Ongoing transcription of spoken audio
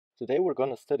Today we're going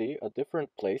to study a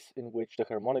different place in which the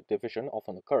harmonic division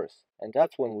often occurs, and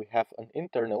that's when we have an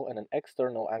internal and an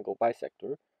external angle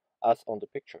bisector, as on the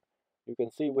picture. You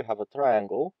can see we have a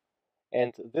triangle,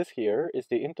 and this here is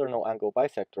the internal angle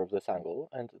bisector of this angle,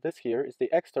 and this here is the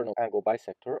external angle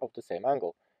bisector of the same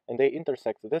angle, and they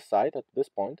intersect this side at this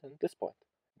point and this point.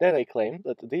 Then I claim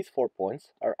that these 4 points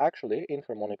are actually in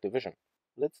harmonic division.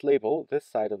 Let's label this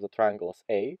side of the triangle as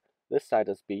A, this side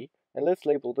as B, and let's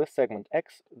label this segment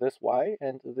X, this Y,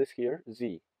 and this here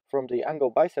Z. From the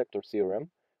angle bisector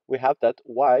theorem, we have that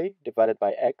Y divided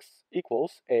by X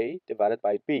equals A divided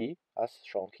by B, as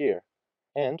shown here.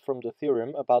 And from the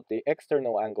theorem about the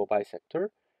external angle bisector,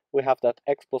 we have that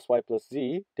X plus Y plus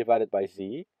Z divided by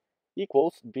Z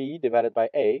equals B divided by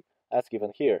A, as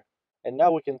given here. And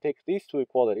now we can take these two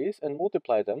equalities and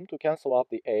multiply them to cancel out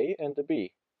the A and the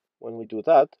B. When we do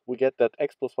that, we get that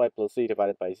X plus Y plus Z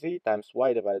divided by Z times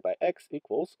Y divided by X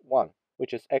equals 1,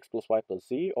 which is X plus Y plus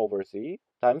Z over Z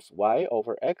times Y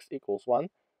over X equals 1.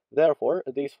 Therefore,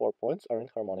 these 4 points are in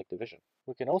harmonic division.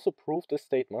 We can also prove this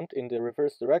statement in the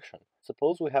reverse direction.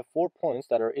 Suppose we have 4 points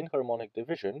that are in harmonic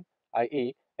division,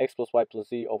 i.e. X plus Y plus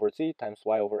Z over Z times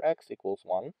Y over X equals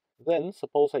 1. Then,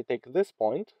 suppose I take this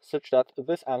point such that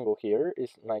this angle here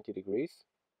is 90 degrees.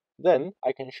 Then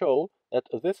I can show that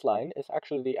this line is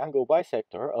actually the angle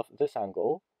bisector of this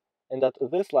angle, and that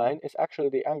this line is actually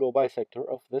the angle bisector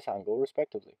of this angle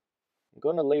respectively. I'm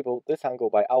going to label this angle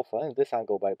by alpha and this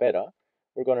angle by beta.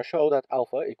 We're going to show that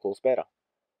alpha equals beta.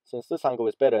 Since this angle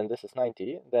is beta and this is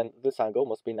 90, then this angle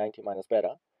must be 90 minus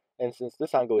beta. And since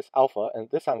this angle is alpha and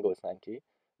this angle is 90,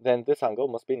 then this angle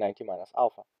must be 90 minus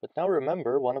alpha. But now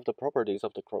remember, one of the properties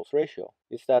of the cross ratio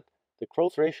is that the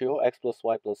cross ratio x plus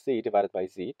y plus z divided by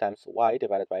z times y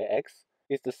divided by x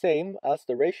is the same as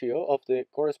the ratio of the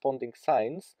corresponding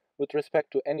sines with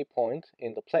respect to any point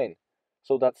in the plane.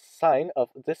 So that's sine of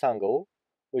this angle,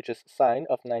 which is sine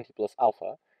of 90 plus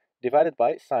alpha, divided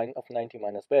by sine of 90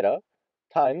 minus beta,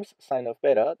 times sine of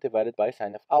beta divided by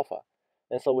sine of alpha.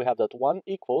 And so we have that 1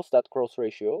 equals that cross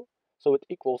ratio, so it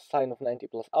equals sine of 90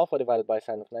 plus alpha divided by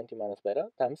sine of 90 minus beta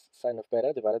times sine of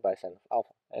beta divided by sine of alpha.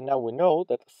 And now we know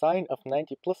that sine of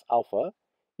 90 plus alpha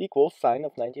equals sine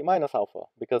of 90 minus alpha,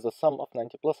 because the sum of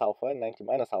 90 plus alpha and 90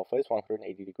 minus alpha is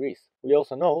 180 degrees. We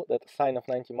also know that sine of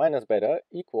 90 minus beta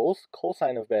equals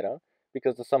cosine of beta,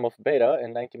 because the sum of beta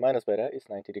and 90 minus beta is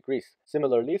 90 degrees.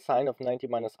 Similarly, sine of 90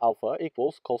 minus alpha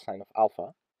equals cosine of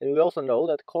alpha. And we also know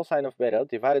that cosine of beta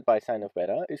divided by sine of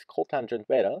beta is cotangent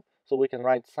beta, so we can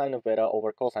write sine of beta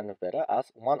over cosine of beta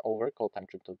as 1 over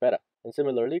cotangent of beta. And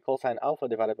similarly, cosine alpha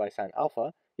divided by sine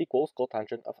alpha equals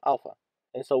cotangent of alpha.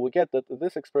 And so we get that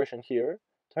this expression here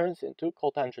turns into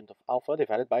cotangent of alpha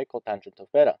divided by cotangent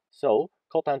of beta. So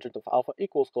cotangent of alpha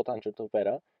equals cotangent of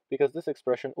beta, because this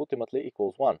expression ultimately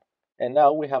equals 1. And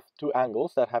now we have two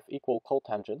angles that have equal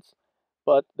cotangents,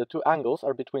 but the two angles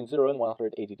are between 0 and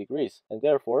 180 degrees, and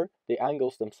therefore the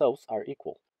angles themselves are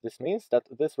equal. This means that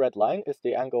this red line is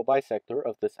the angle bisector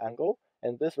of this angle,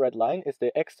 and this red line is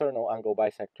the external angle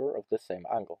bisector of this same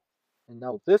angle. And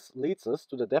now this leads us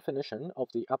to the definition of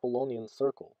the Apollonian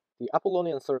circle. The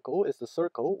Apollonian circle is the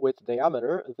circle with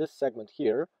diameter this segment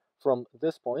here from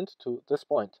this point to this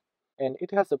point. And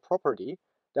it has the property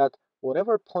that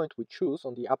whatever point we choose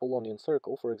on the Apollonian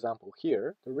circle, for example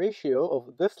here, the ratio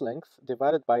of this length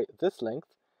divided by this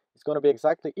length is going to be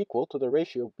exactly equal to the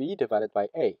ratio b divided by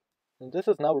a. And this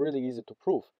is now really easy to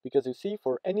prove, because you see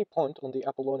for any point on the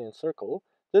Apollonian circle,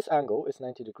 this angle is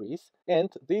 90 degrees,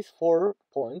 and these 4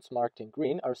 points marked in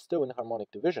green are still in harmonic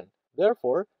division.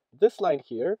 Therefore, this line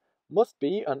here must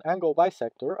be an angle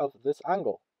bisector of this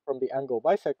angle. From the angle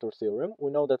bisector theorem,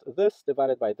 we know that this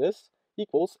divided by this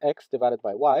equals x divided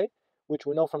by y, which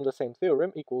we know from the same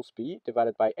theorem equals b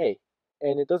divided by a.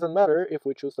 And it doesn't matter if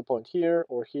we choose the point here,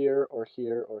 or here, or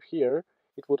here, or here,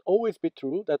 it would always be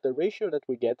true that the ratio that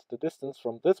we get, the distance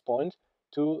from this point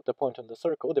to the point on the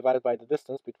circle, divided by the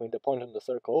distance between the point on the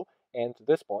circle and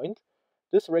this point,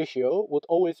 this ratio would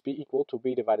always be equal to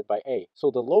b divided by a.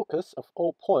 So the locus of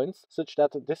all points, such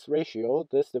that this ratio,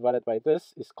 this divided by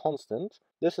this, is constant,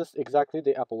 this is exactly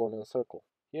the Apollonian circle.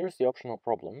 Here's the optional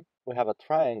problem. We have a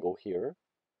triangle here,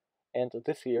 and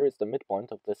this here is the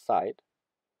midpoint of this side,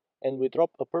 and we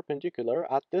drop a perpendicular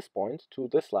at this point to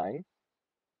this line,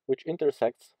 which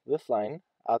intersects this line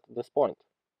at this point.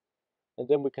 And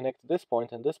then we connect this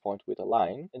point and this point with a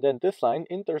line, and then this line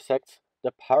intersects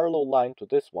the parallel line to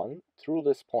this one through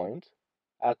this point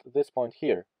at this point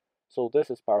here. So this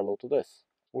is parallel to this.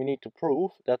 We need to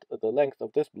prove that the length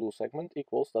of this blue segment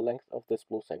equals the length of this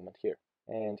blue segment here.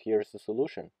 And here's the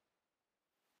solution.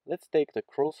 Let's take the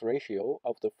cross ratio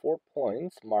of the 4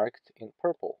 points marked in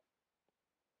purple.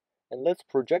 And let's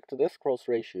project this cross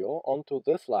ratio onto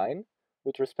this line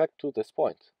with respect to this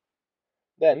point.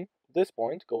 Then this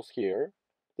point goes here,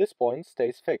 this point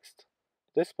stays fixed,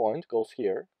 this point goes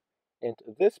here, and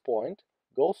this point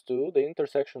goes to the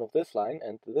intersection of this line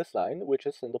and this line, which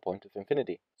is in the point of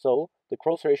infinity. So the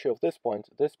cross ratio of this point,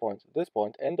 this point, this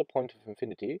point, and the point of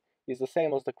infinity is the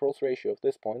same as the cross ratio of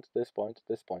this point, this point,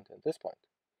 this point, and this point.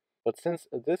 But since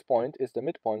this point is the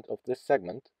midpoint of this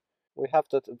segment, we have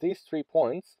that these 3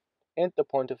 points and the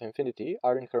point of infinity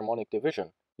are in harmonic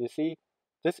division. You see,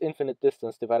 this infinite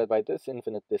distance divided by this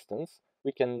infinite distance,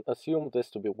 we can assume this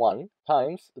to be 1,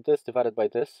 times this divided by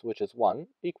this, which is 1,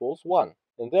 equals 1.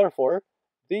 And therefore,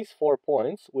 these 4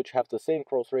 points, which have the same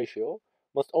cross ratio,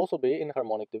 must also be in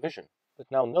harmonic division. But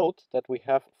now note that we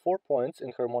have 4 points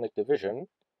in harmonic division,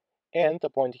 and a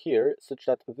point here such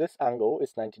that this angle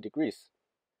is 90 degrees,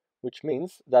 which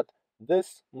means that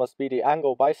this must be the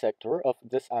angle bisector of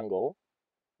this angle,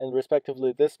 and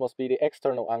respectively this must be the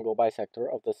external angle bisector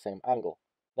of the same angle.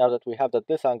 Now that we have that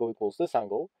this angle equals this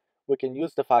angle, we can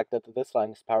use the fact that this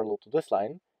line is parallel to this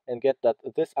line and get that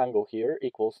this angle here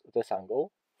equals this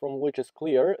angle, from which is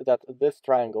clear that this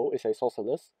triangle is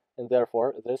isosceles, and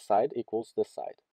therefore this side equals this side.